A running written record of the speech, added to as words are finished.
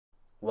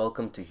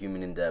Welcome to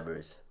Human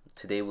Endeavors.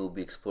 Today we'll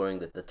be exploring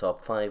the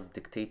top 5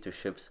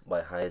 dictatorships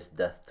by highest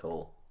death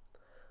toll.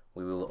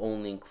 We will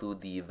only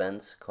include the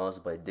events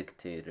caused by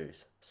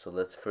dictators, so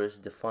let's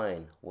first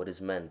define what is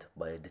meant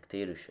by a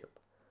dictatorship.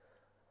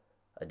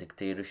 A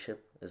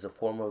dictatorship is a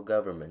form of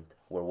government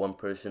where one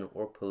person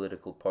or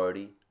political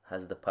party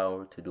has the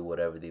power to do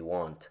whatever they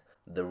want.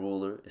 The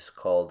ruler is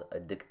called a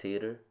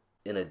dictator.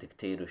 In a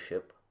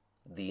dictatorship,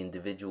 the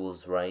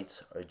individual's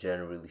rights are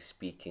generally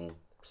speaking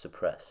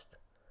suppressed.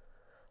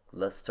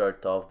 Let's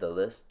start off the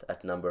list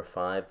at number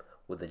 5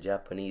 with the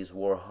Japanese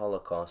War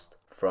Holocaust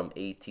from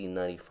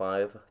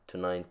 1895 to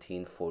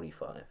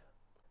 1945.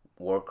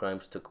 War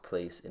crimes took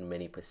place in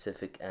many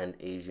Pacific and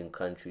Asian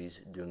countries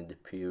during the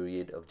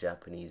period of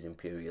Japanese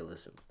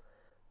imperialism.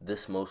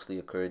 This mostly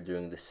occurred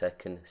during the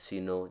Second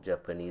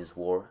Sino-Japanese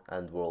War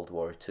and World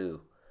War II.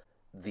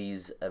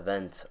 These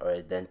events are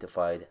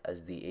identified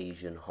as the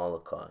Asian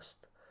Holocaust.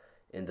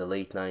 In the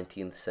late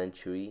 19th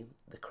century,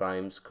 the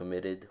crimes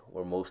committed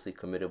were mostly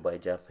committed by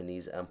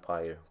Japanese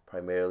Empire,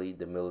 primarily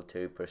the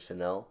military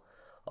personnel,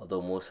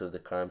 although most of the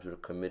crimes were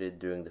committed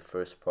during the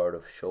first part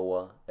of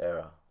Showa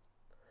era.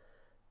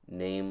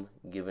 Name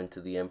given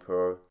to the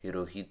Emperor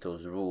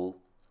Hirohito's rule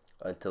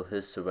until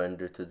his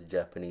surrender to the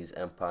Japanese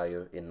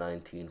Empire in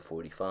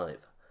 1945.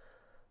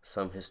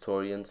 Some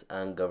historians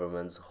and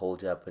governments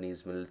hold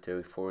Japanese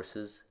military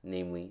forces,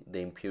 namely the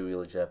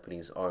Imperial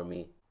Japanese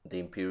Army, the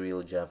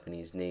Imperial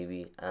Japanese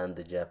Navy, and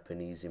the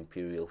Japanese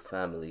Imperial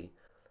Family,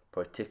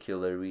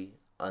 particularly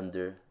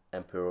under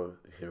Emperor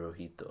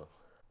Hirohito,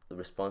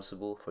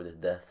 responsible for the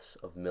deaths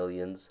of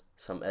millions,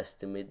 some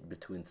estimate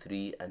between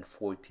 3 and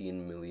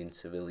 14 million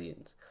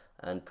civilians,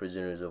 and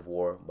prisoners of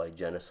war by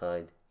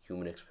genocide,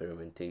 human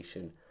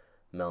experimentation,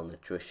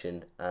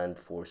 malnutrition, and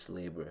forced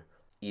labor,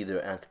 either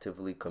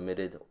actively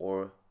committed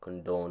or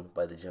condoned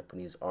by the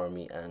Japanese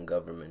army and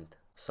government.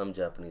 Some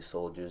Japanese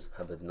soldiers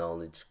have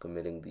acknowledged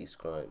committing these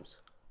crimes.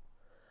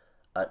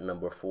 At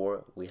number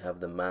 4, we have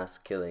the mass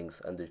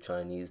killings under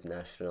Chinese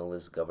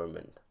nationalist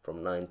government from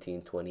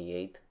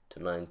 1928 to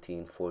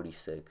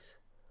 1946.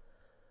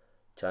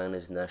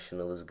 China's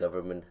nationalist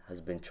government has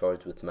been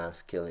charged with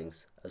mass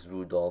killings, as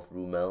Rudolf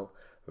Rummel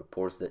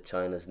reports that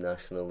China's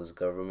nationalist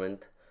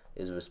government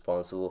is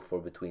responsible for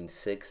between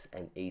 6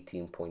 and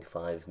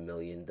 18.5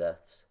 million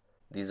deaths.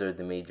 These are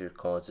the major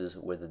causes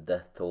where the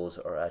death tolls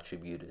are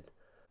attributed.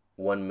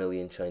 1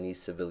 million Chinese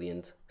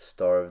civilians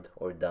starved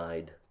or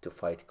died to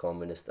fight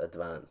communist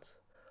advance.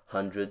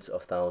 Hundreds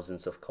of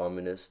thousands of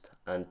communists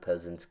and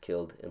peasants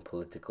killed in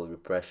political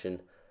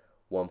repression.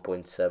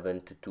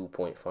 1.7 to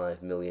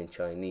 2.5 million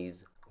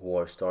Chinese who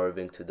are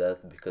starving to death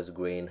because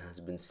grain has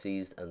been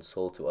seized and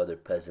sold to other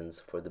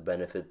peasants for the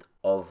benefit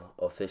of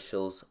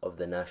officials of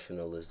the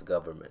nationalist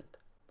government.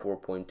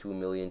 4.2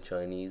 million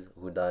Chinese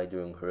who died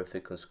during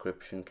horrific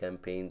conscription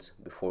campaigns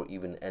before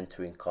even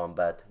entering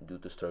combat due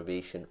to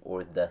starvation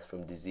or death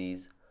from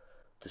disease.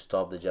 To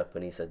stop the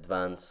Japanese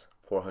advance,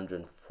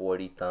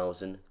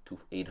 440,000 to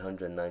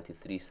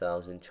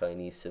 893,000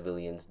 Chinese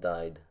civilians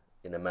died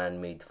in a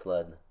man-made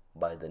flood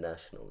by the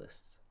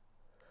nationalists.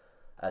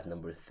 At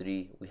number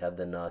 3, we have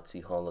the Nazi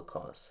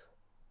Holocaust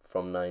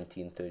from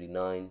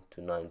 1939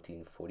 to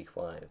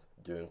 1945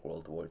 during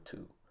World War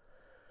II.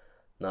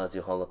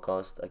 Nazi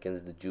Holocaust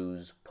against the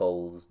Jews,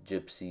 Poles,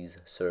 Gypsies,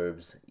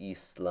 Serbs,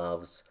 East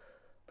Slavs,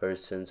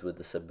 persons with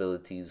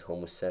disabilities,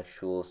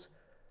 homosexuals,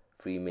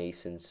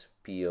 Freemasons,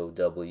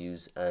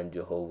 POWs, and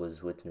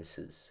Jehovah's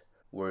Witnesses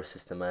were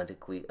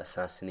systematically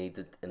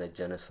assassinated in a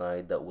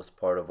genocide that was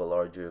part of a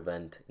larger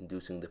event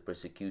inducing the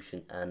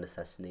persecution and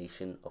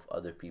assassination of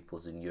other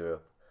peoples in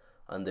Europe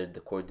under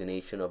the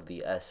coordination of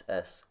the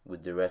SS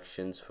with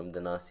directions from the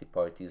Nazi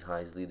Party's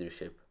highest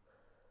leadership.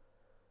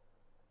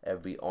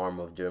 Every arm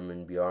of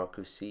German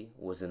bureaucracy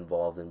was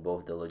involved in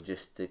both the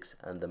logistics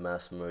and the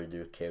mass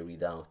murder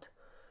carried out.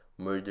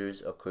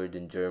 Murders occurred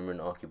in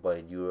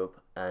German-occupied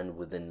Europe and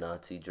within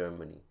Nazi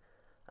Germany,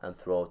 and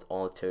throughout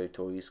all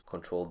territories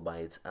controlled by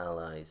its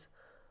allies.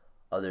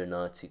 Other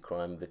Nazi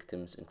crime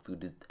victims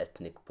included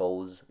ethnic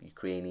Poles,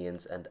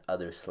 Ukrainians, and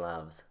other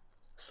Slavs,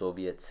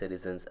 Soviet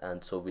citizens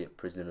and Soviet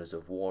prisoners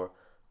of war,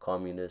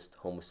 communists,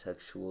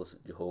 homosexuals,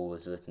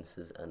 Jehovah's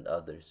Witnesses, and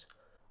others.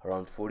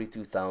 Around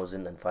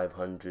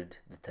 42,500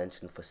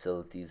 detention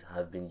facilities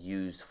have been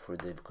used for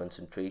the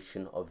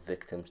concentration of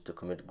victims to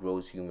commit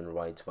gross human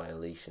rights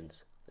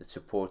violations. It's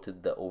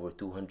reported that over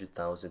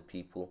 200,000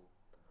 people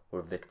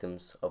were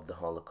victims of the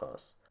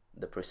Holocaust.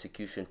 The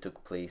persecution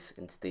took place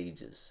in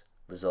stages,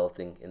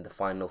 resulting in the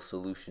final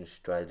solution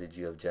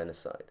strategy of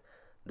genocide.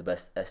 The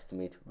best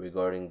estimate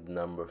regarding the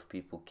number of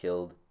people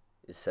killed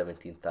is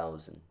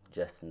 17,000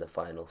 just in the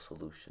final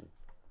solution.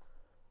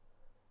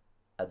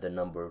 At the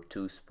number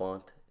 2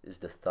 spot is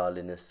the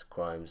Stalinist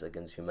crimes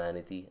against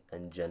humanity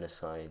and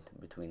genocide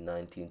between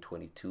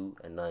 1922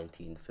 and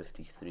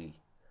 1953.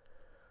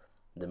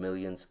 The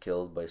millions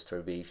killed by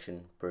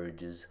starvation,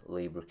 purges,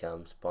 labor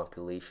camps,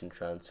 population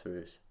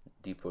transfers,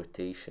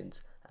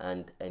 deportations,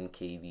 and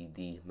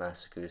NKVD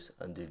massacres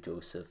under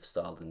Joseph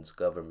Stalin's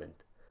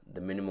government.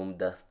 The minimum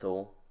death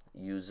toll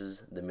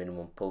uses the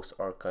minimum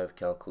post-archive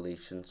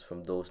calculations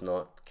from those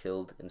not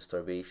killed in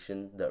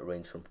starvation that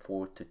range from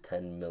 4 to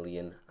 10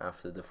 million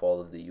after the fall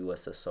of the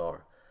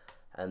USSR,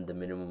 and the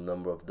minimum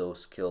number of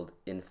those killed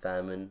in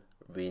famine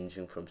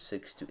ranging from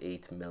 6 to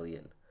 8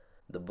 million.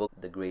 The book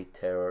The Great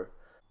Terror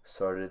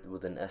started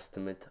with an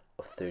estimate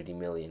of 30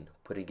 million,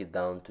 putting it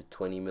down to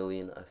 20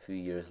 million a few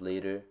years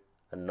later,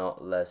 and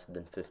not less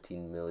than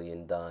 15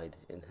 million died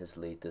in his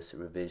latest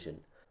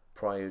revision.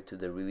 Prior to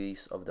the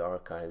release of the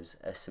archives,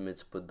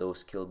 estimates put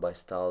those killed by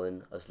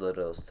Stalin as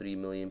little as 3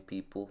 million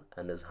people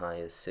and as high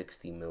as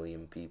 60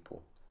 million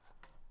people.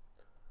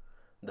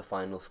 The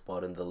final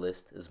spot in the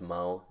list is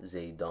Mao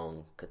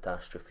Zedong,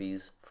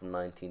 Catastrophes from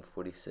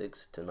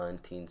 1946 to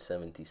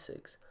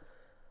 1976.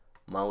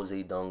 Mao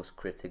Zedong's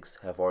critics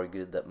have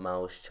argued that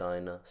Mao's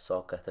China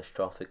saw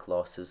catastrophic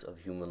losses of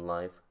human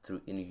life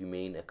through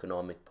inhumane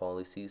economic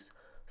policies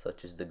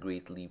such as the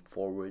Great Leap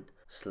Forward,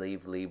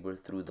 slave labor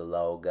through the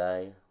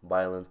Laogai,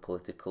 violent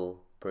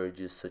political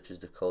purges such as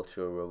the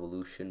Cultural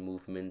Revolution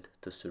movement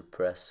to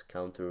suppress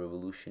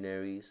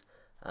counter-revolutionaries,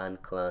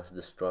 and class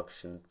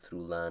destruction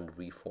through land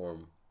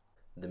reform.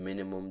 The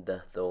minimum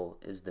death toll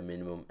is the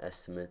minimum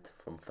estimate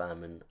from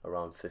famine,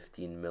 around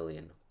 15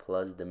 million,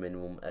 plus the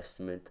minimum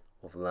estimate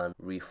of land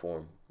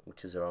reform,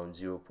 which is around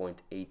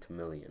 0.8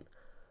 million,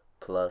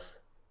 plus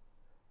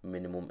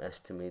minimum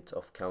estimates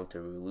of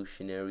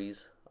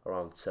counter-revolutionaries,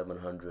 around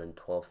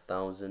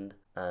 712,000,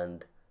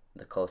 and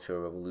the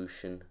Cultural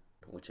Revolution,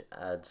 which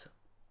adds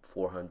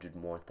 400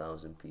 more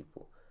thousand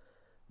people.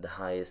 The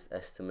highest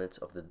estimates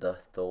of the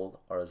death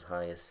toll are as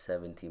high as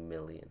 70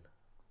 million.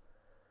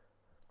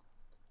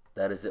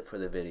 That is it for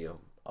the video.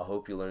 I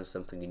hope you learned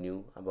something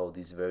new about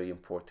these very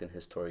important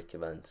historic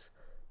events.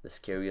 The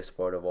scariest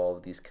part of all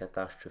of these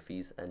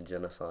catastrophes and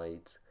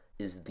genocides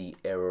is the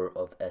error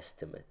of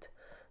estimate.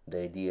 The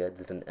idea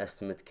that an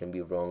estimate can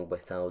be wrong by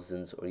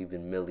thousands or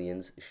even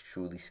millions is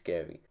truly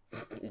scary.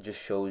 It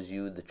just shows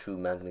you the true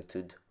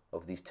magnitude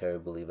of these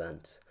terrible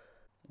events.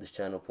 This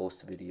channel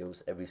posts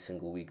videos every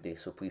single weekday,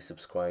 so please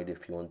subscribe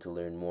if you want to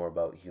learn more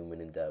about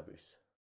human endeavors.